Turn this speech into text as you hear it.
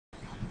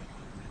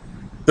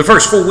The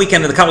first full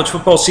weekend of the college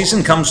football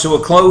season comes to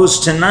a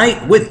close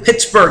tonight with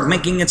Pittsburgh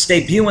making its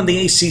debut in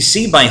the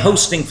ACC by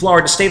hosting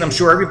Florida State. I'm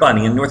sure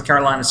everybody in North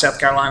Carolina, South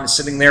Carolina is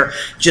sitting there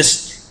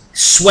just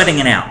sweating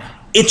it out,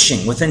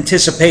 itching with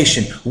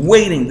anticipation,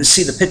 waiting to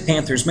see the Pitt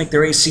Panthers make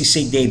their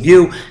ACC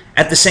debut,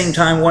 at the same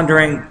time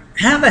wondering,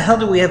 how the hell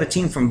do we have a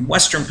team from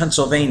Western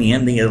Pennsylvania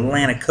in the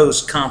Atlantic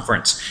Coast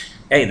Conference?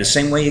 Hey, the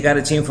same way you got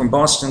a team from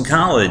Boston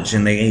College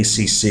in the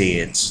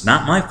ACC. It's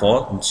not my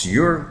fault. It's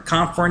your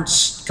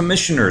conference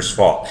commissioner's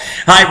fault.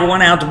 Hi,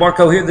 everyone. Al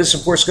DeMarco here. This,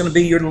 of course, is going to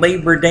be your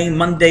Labor Day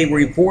Monday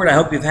report. I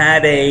hope you've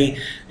had an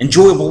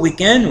enjoyable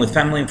weekend with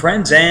family and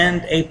friends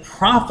and a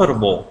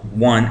profitable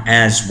one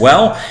as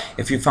well.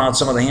 If you followed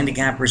some of the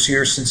handicappers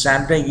here since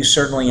Saturday, you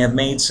certainly have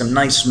made some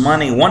nice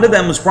money. One of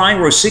them was Brian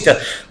Rosica,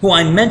 who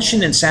I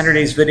mentioned in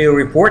Saturday's video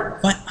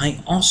report, but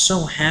I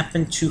also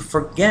happened to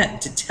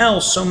forget to tell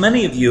so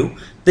many of you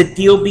the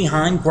deal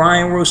behind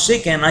Brian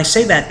Rosica. And I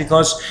say that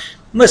because,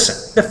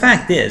 listen, the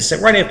fact is that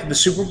right after the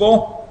Super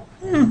Bowl,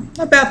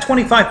 about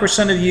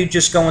 25% of you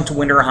just go into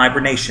winter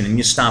hibernation and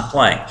you stop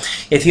playing.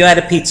 If you had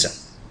a pizza,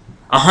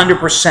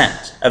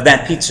 100% of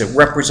that pizza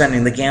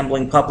representing the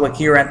gambling public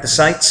here at the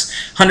sites,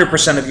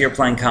 100% of you are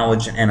playing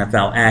college and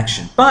NFL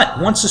action. But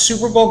once the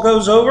Super Bowl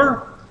goes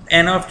over,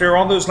 and after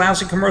all those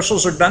lousy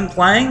commercials are done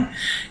playing,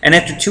 and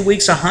after 2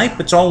 weeks of hype,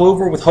 it's all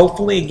over with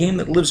hopefully a game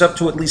that lives up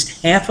to at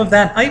least half of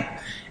that hype.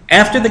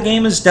 After the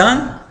game is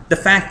done, the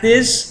fact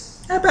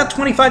is about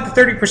 25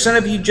 to 30%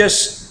 of you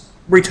just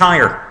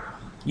retire.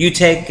 You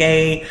take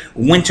a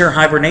winter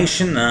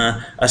hibernation,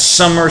 a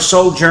summer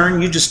sojourn,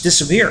 you just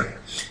disappear.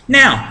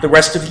 Now, the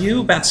rest of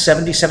you, about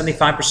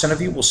 70-75% of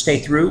you, will stay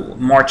through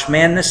March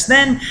Madness.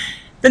 Then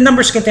the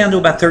numbers get down to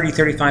about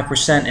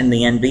 30-35% in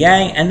the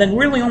NBA, and then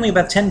really only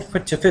about 10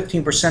 to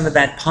 15% of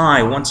that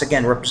pie, once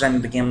again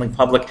representing the gambling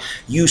public,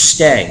 you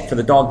stay for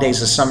the dog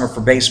days of summer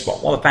for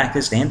baseball. Well, the fact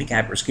is the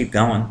handicappers keep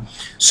going.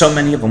 So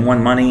many of them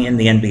won money in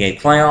the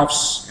NBA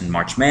playoffs, in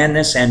March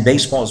Madness, and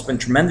baseball has been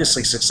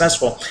tremendously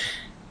successful.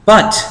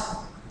 But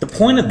the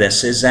point of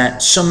this is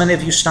that so many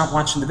of you stopped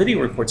watching the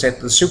video reports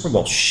after the Super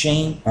Bowl.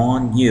 Shame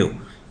on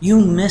you. You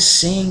miss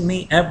seeing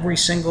me every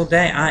single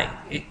day.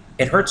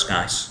 It hurts,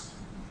 guys.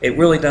 It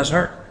really does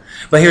hurt.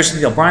 But here's the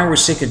deal. Brian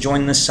Rosica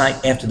joined this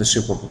site after the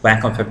Super Bowl,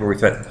 back on February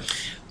 5th.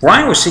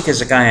 Brian Rosica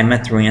is a guy I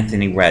met through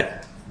Anthony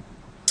Red.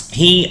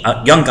 He,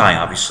 a young guy,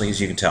 obviously, as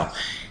you can tell.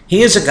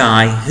 He is a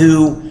guy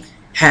who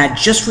had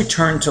just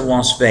returned to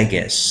Las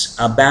Vegas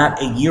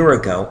about a year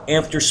ago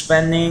after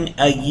spending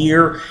a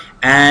year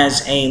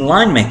as a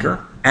line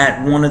maker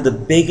at one of the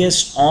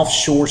biggest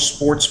offshore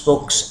sports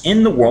books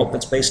in the world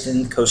that's based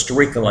in Costa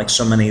Rica, like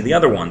so many of the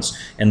other ones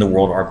in the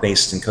world are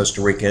based in Costa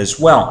Rica as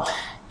well.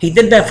 He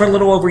did that for a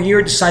little over a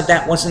year, decided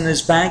that wasn't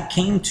his bag,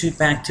 came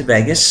back to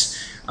Vegas.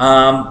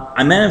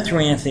 I met him through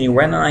Anthony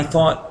Red, and I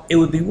thought it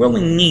would be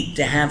really neat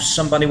to have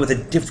somebody with a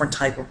different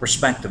type of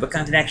perspective, a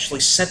guy that actually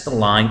set the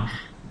line,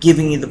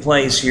 giving you the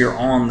plays here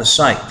on the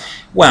site.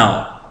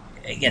 Well,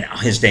 you know,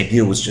 his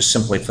debut was just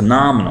simply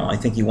phenomenal. I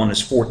think he won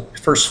his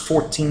first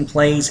 14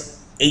 plays,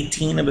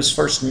 18 of his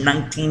first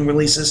 19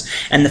 releases.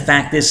 And the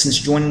fact is, since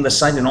joining the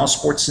site in all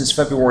sports since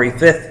February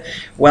 5th,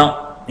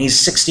 well, he's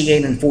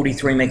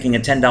 68-43, making a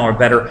 $10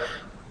 better,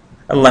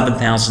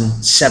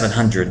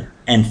 $11,715.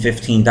 And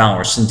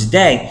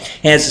today,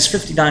 he has his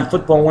 50-dime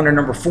football winner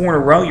number 4 in a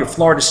row, your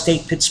Florida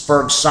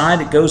State-Pittsburgh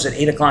side. It goes at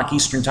 8 o'clock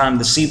Eastern time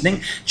this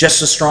evening,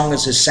 just as strong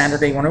as his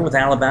Saturday winner with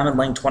Alabama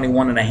laying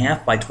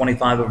 21.5 by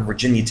 25 over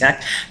Virginia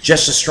Tech,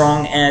 just as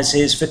strong as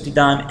his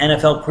 50-dime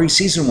NFL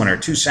preseason winner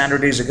 2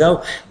 Saturdays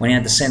ago when he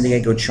had the San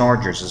Diego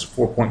Chargers as a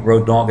 4-point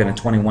road dog and a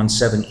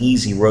 21-7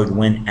 easy road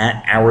win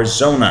at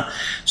Arizona.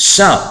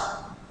 So,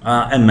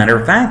 as a matter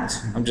of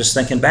fact, I'm just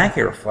thinking back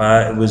here.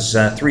 It was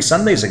 3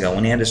 Sundays ago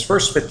when he had his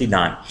first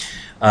 50-dime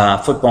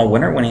football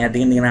winner, when he had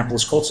the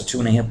Indianapolis Colts, a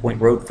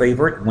 2.5-point road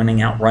favorite,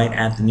 winning outright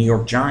at the New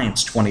York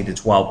Giants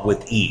 20-12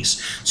 with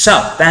ease. So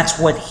that's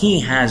what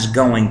he has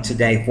going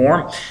today for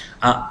him.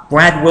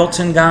 Brad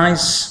Wilton,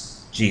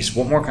 guys, geez,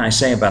 what more can I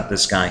say about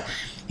this guy?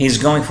 He's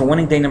going for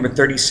winning day number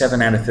 37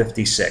 out of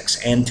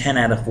 56 and 10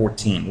 out of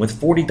 14 with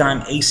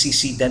 40-dime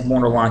ACC dead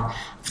mortar lock.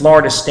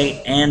 Florida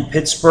State and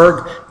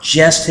Pittsburgh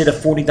just hit a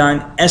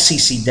 40-dime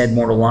SEC dead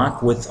mortar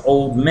lock with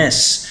Ole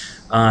Miss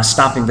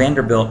stopping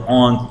Vanderbilt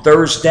on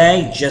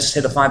Thursday. Just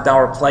hit a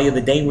 $5 play of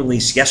the day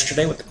release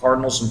yesterday with the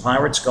Cardinals and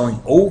Pirates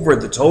going over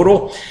the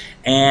total.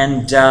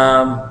 And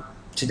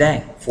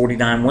today,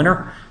 40-dime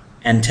winner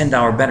and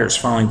 $10 bettors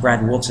following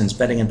Brad Wilson's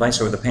betting advice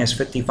over the past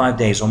 55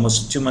 days,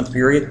 almost a 2-month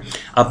period,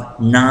 of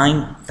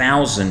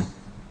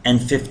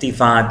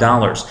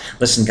 $9,055.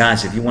 Listen,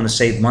 guys, if you want to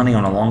save money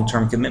on a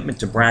long-term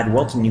commitment to Brad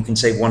Wilton, you can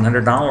save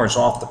 $100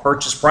 off the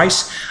purchase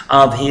price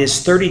of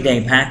his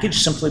 30-day package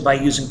simply by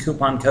using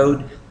coupon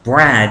code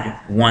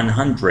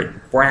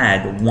BRAD100.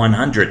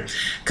 BRAD100.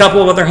 A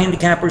couple of other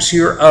handicappers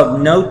here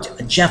of note.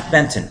 Jeff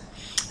Benton,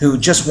 who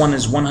just won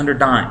his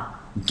 100-dime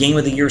Game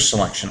of the Year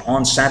selection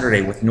on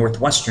Saturday with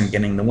Northwestern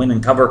getting the win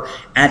and cover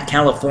at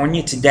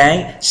California.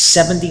 Today,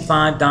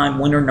 75-dime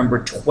winner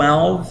number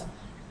 12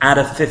 out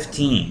of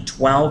 15.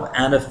 12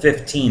 out of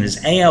 15. His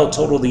AL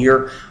total of the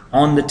year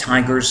on the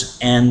Tigers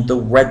and the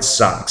Red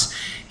Sox.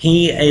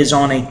 He is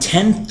on a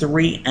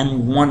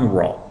 10-3-1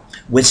 roll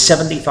with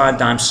 75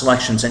 dime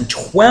selections, and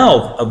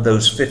 12 of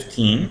those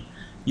 15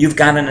 you've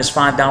got in his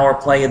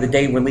 $5 play of the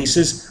day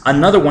releases.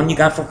 Another one you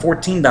got for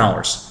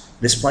 $14.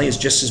 This play is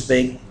just as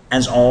big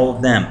as all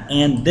of them,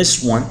 and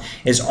this one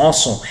is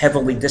also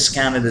heavily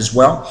discounted as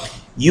well.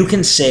 You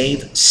can save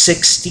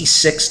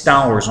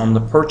 $66 on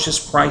the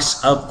purchase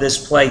price of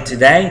this play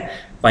today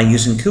by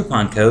using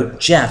coupon code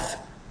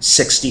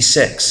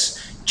JEFF66.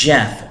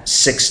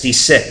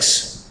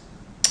 JEFF66.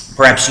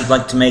 Perhaps you'd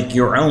like to make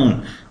your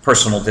own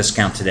personal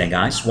discount today,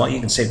 guys. Well, you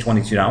can save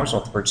 $22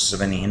 off the purchase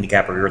of any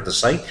handicapper here at the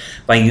site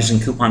by using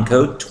coupon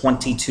code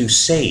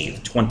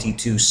 22SAVE.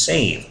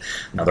 22SAVE.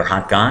 Another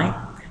hot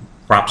guy.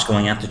 Props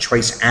going out to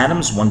Trace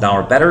Adams,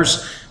 $1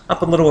 bettors,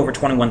 up a little over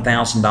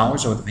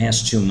 $21,000 over the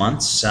past 2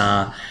 months.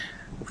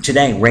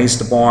 Today, raised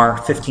the bar,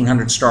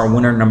 1,500 star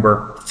winner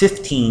number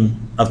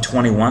 15 of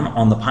 21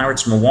 on the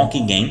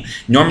Pirates-Milwaukee game.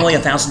 Normally, a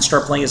 1,000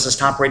 star play is his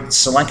top rated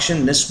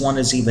selection. This one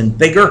is even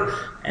bigger,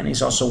 and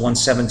he's also won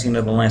 17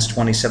 of the last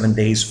 27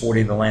 days,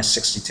 40 of the last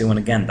 62, and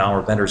again,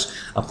 dollar bettors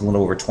up a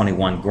little over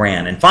 21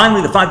 grand. And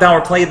finally, the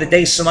 $5 play of the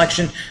day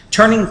selection,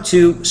 turning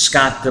to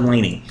Scott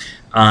Delaney.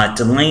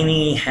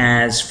 Delaney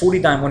has 40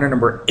 dime winner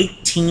number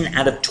 18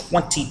 out of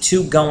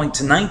 22 going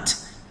tonight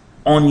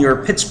on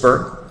your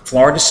Pittsburgh,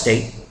 Florida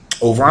State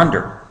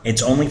over-under.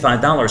 It's only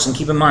 $5. And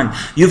keep in mind,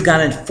 you've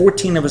got in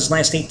 14 of his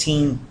last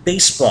 18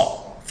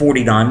 baseball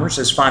 40-dimers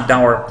as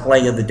 $5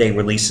 play of the day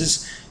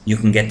releases. You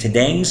can get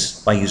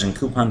today's by using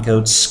coupon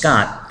code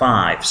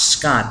SCOTT5.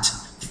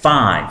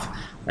 SCOTT5.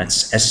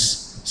 That's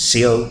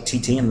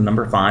SCOTT and the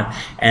number 5.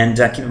 And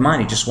keep in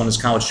mind, he just won his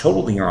college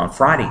total the year on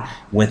Friday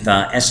with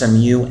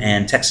SMU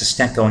and Texas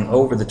Tech going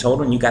over the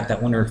total, and you got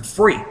that winner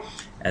free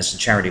as the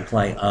charity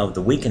play of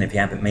the week. And if you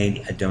haven't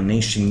made a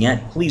donation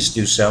yet, please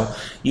do so.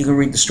 You can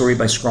read the story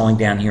by scrolling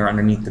down here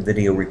underneath the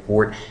video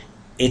report.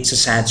 It's a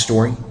sad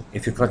story.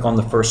 If you click on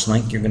the first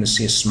link, you're going to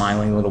see a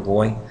smiling little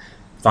boy,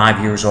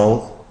 5 years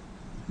old.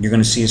 You're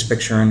going to see his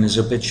picture in his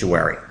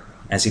obituary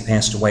as he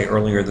passed away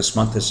earlier this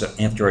month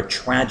after a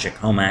tragic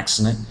home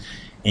accident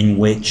in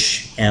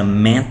which a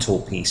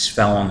mantelpiece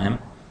fell on him.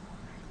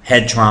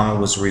 Head trauma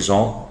was the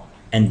result,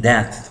 and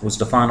death was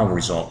the final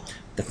result.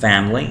 The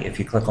family, if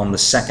you click on the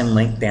second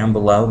link down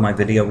below, my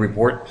video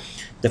report,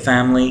 the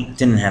family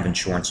didn't have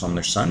insurance on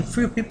their son.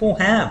 Few people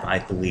have, I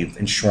believe,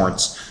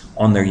 insurance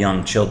on their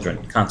young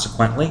children.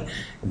 Consequently,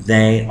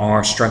 they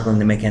are struggling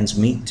to make ends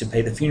meet to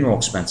pay the funeral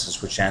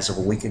expenses, which as of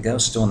a week ago,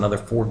 still another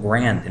 $4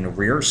 grand in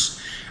arrears.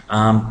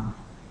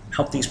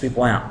 Help these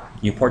people out.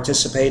 You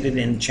participated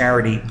in the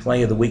Charity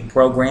Play of the Week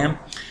program.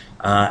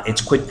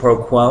 It's quid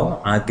pro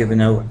quo. I've given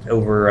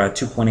over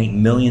 $2.8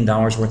 million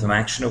worth of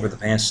action over the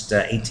past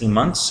 18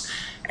 months.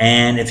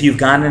 And if you've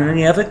gotten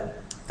any of it,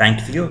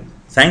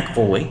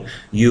 thankfully,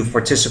 you've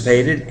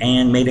participated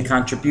and made a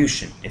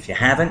contribution. If you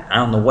haven't, I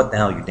don't know what the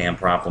hell your damn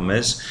problem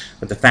is.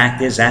 But the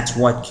fact is, that's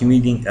what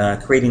creating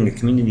a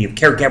community of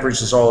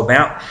caregivers is all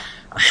about.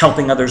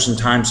 Helping others in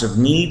times of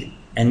need.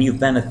 And you've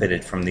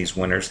benefited from these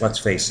winners. Let's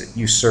face it,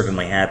 you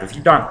certainly have. If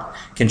you're not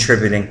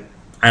contributing,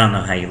 I don't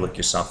know how you look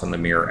yourself in the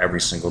mirror every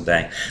single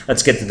day.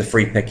 Let's get to the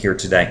free pick here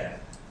today.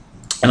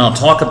 And I'll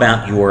talk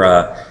about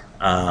your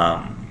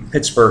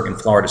Pittsburgh and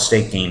Florida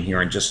State game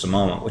here in just a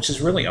moment, which is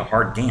really a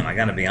hard game, I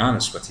got to be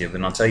honest with you,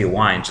 and I'll tell you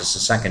why in just a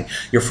second.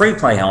 Your free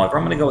play, however,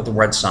 I'm going to go with the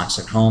Red Sox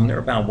at home. They're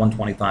about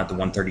 125 to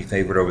 130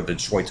 favorite over the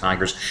Detroit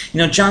Tigers. You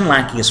know, John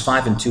Lackey is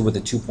 5-2 with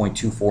a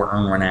 2.24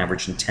 earned run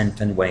average in 10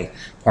 Fenway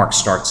Park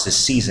starts this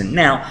season.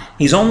 Now,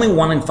 he's only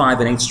 1-5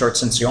 in 8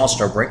 starts since the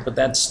All-Star break, but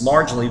that's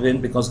largely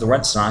been because the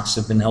Red Sox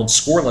have been held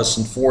scoreless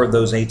in 4 of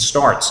those 8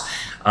 starts.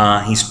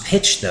 He's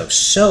pitched, though,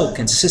 so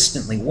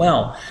consistently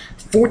well.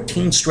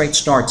 14 straight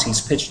starts he's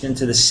pitched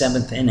into the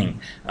 7th inning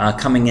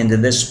coming into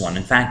this one.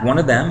 In fact, one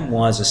of them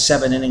was a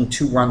 7-inning,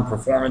 2-run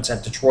performance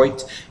at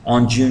Detroit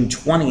on June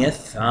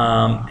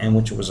 20th, in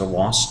which it was a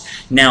loss.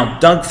 Now,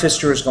 Doug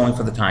Fister is going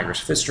for the Tigers.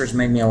 Fister has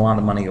made me a lot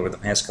of money over the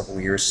past couple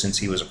of years since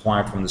he was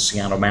acquired from the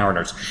Seattle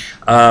Mariners.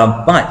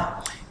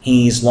 But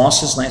he's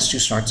lost his last 2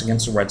 starts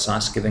against the Red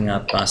Sox, giving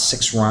up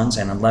 6 runs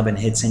and 11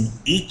 hits in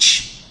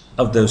each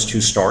of those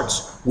 2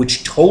 starts,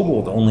 which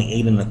totaled only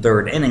 8 in the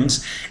 3rd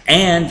innings,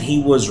 and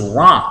he was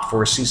rocked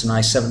for a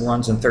season-high 7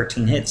 runs and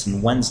 13 hits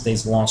in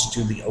Wednesday's loss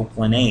to the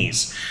Oakland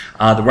A's.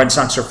 The Red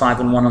Sox are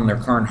 5-1 on their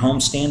current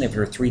homestand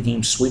after a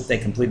 3-game sweep they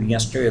completed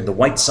yesterday of the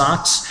White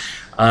Sox.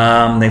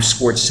 They've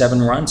scored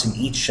 7 runs in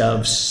each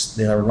of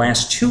their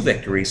last 2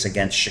 victories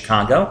against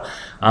Chicago.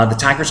 The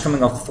Tigers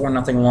coming off a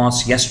 4-0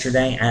 loss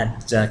yesterday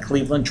at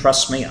Cleveland.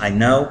 Trust me, I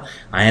know.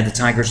 I had the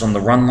Tigers on the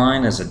run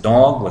line as a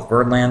dog with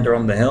Verlander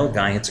on the hill.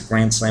 Guy hits a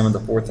grand slam in the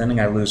 4th inning.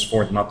 I lose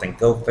 4-0.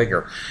 Go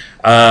figure.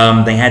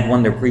 They had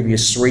won their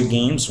previous 3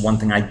 games. One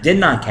thing I did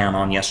not count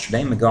on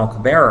yesterday, Miguel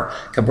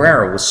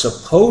Cabrera was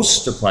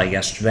supposed to play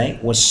yesterday,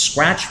 was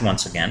scratched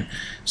once again.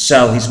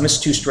 So he's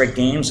missed 2 straight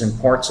games and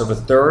parts of a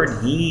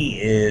 3rd.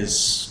 He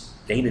is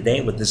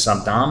day-to-day with this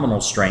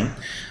abdominal strain.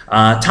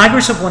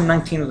 Tigers have won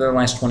 19 of their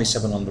last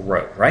 27 on the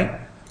road, right?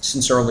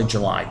 Since early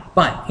July.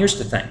 But here's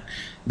the thing.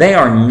 They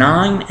are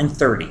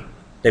 9-30.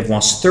 They've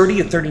lost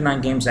 30 of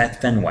 39 games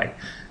at Fenway,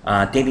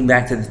 dating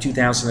back to the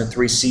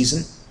 2003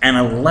 season, and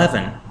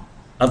 11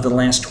 of the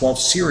last 12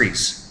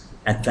 series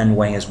at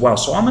Fenway as well.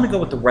 So I'm going to go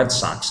with the Red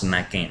Sox in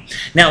that game.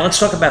 Now, let's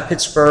talk about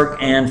Pittsburgh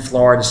and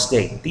Florida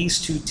State.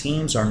 These two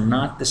teams are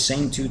not the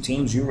same two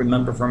teams you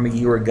remember from a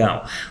year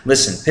ago.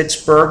 Listen,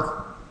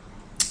 Pittsburgh,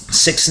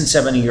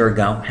 6-7 a year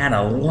ago, had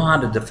a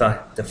lot of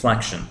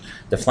defections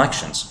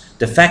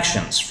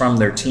from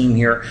their team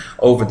here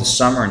over the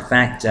summer. In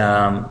fact,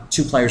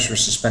 2 players were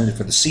suspended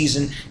for the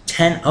season.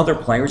 10 other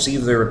players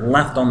either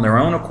left on their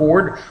own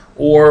accord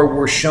or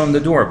were shown the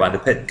door by the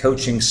Pitt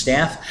coaching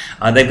staff.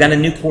 They've got a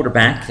new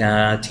quarterback.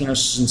 Tino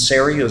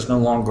Sincerio is no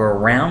longer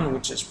around,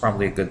 which is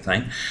probably a good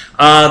thing.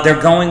 They're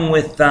going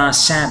with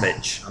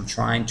Savage. I'm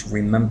trying to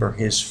remember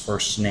his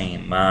first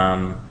name.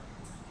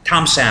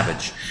 Tom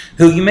Savage,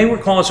 who you may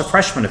recall as a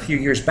freshman a few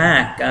years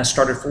back,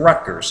 started for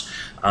Rutgers,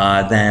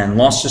 then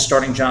lost his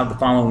starting job the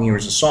following year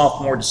as a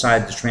sophomore,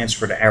 decided to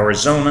transfer to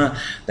Arizona.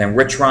 Then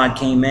Rich Rod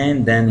came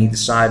in, then he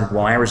decided,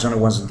 well, Arizona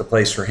wasn't the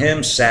place for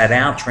him, sat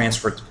out,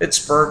 transferred to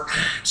Pittsburgh.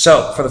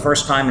 So for the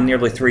first time in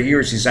nearly 3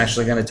 years, he's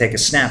actually going to take a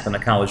snap in a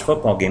college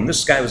football game.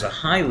 This guy was a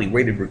highly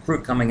rated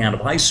recruit coming out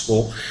of high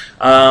school.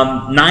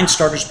 9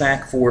 starters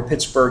back for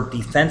Pittsburgh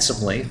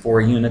defensively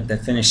for a unit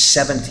that finished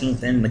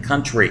 17th in the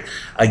country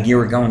a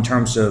year ago in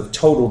terms of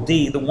total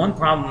D. The one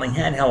problem they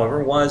had,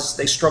 however, was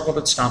they struggled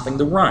at stopping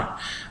the run,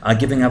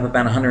 giving up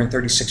about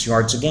 136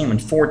 yards a game,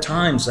 and 4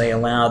 times they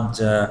allowed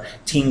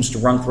teams to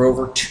run for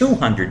over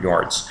 200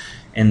 yards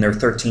in their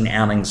 13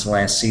 outings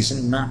last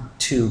season. Not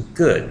too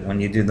good when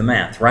you do the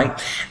math,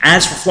 right?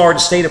 As for Florida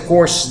State, of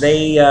course,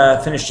 they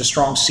finished a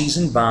strong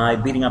season by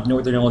beating up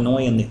Northern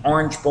Illinois in the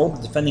Orange Bowl,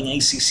 the defending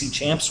ACC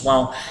champs,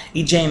 while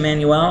E.J.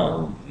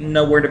 Manuel,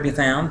 nowhere to be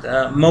found.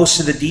 Most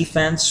of the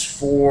defense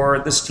for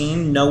this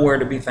team, nowhere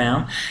to be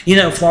found. You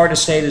know, Florida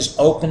State is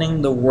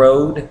opening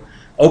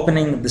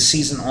the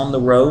season on the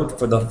road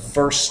for the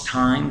first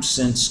time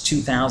since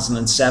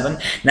 2007.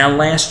 Now,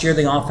 last year,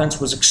 the offense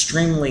was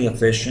extremely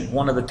efficient,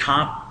 one of the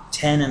top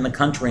 10 in the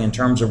country in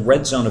terms of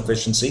red zone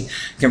efficiency,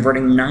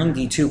 converting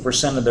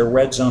 92% of their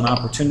red zone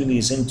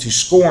opportunities into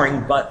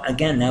scoring. But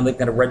again, now they've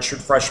got a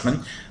redshirt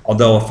freshman,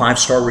 although a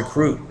 5-star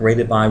recruit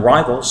rated by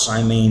rivals.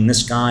 I mean,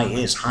 this guy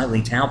is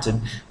highly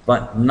talented,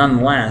 but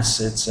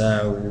nonetheless, it's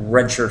a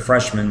redshirt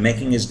freshman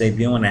making his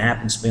debut, and it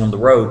happens to be on the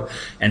road.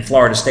 And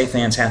Florida State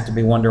fans have to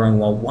be wondering,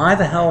 well, why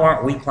the hell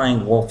aren't we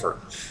playing Wolford,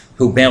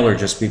 who Baylor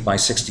just beat by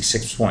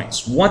 66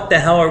 points? What the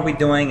hell are we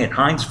doing at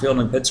Heinz Field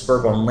in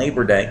Pittsburgh on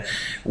Labor Day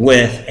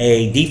with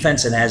a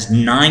defense that has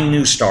 9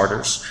 new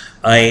starters,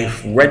 a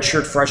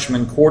redshirt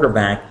freshman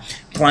quarterback,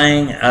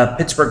 playing a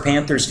Pittsburgh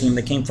Panthers team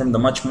that came from the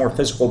much more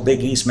physical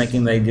Big East,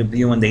 making their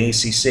debut in the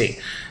ACC?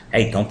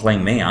 Hey, don't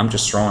blame me. I'm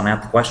just throwing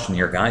out the question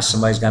here, guys.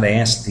 Somebody's got to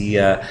ask the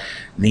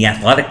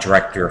athletic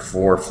director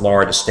for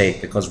Florida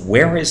State, because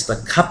where is the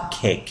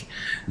cupcake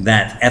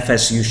that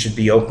FSU should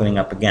be opening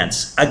up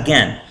against?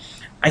 Again,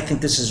 I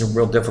think this is a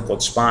real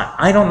difficult spot.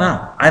 I don't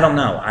know.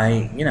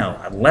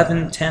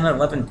 11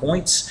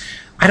 points.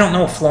 I don't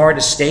know if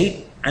Florida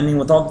State, I mean,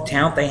 with all the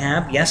talent they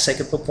have, yes, they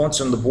could put points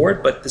on the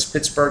board, but this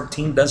Pittsburgh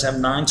team does have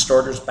 9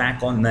 starters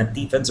back on that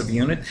defensive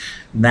unit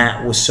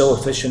that was so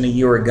efficient a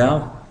year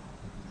ago.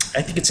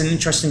 I think it's an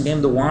interesting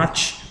game to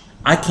watch.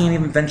 I can't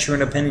even venture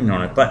an opinion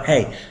on it. But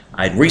hey,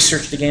 I'd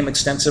researched the game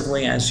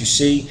extensively, as you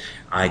see.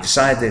 I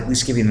decided to at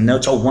least give you the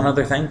notes. Oh, one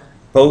other thing.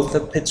 Both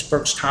of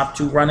Pittsburgh's top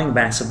 2 running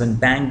backs have been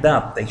banged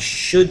up. They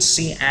should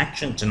see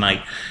action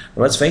tonight.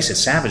 But let's face it,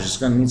 Savage is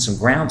going to need some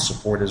ground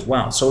support as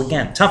well. So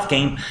again, tough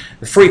game.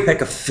 The free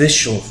pick,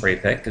 official free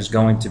pick, is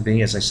going to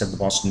be, as I said, the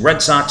Boston Red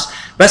Sox.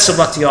 Best of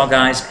luck to y'all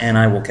guys, and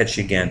I will catch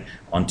you again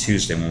on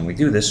Tuesday when we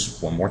do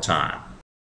this one more time.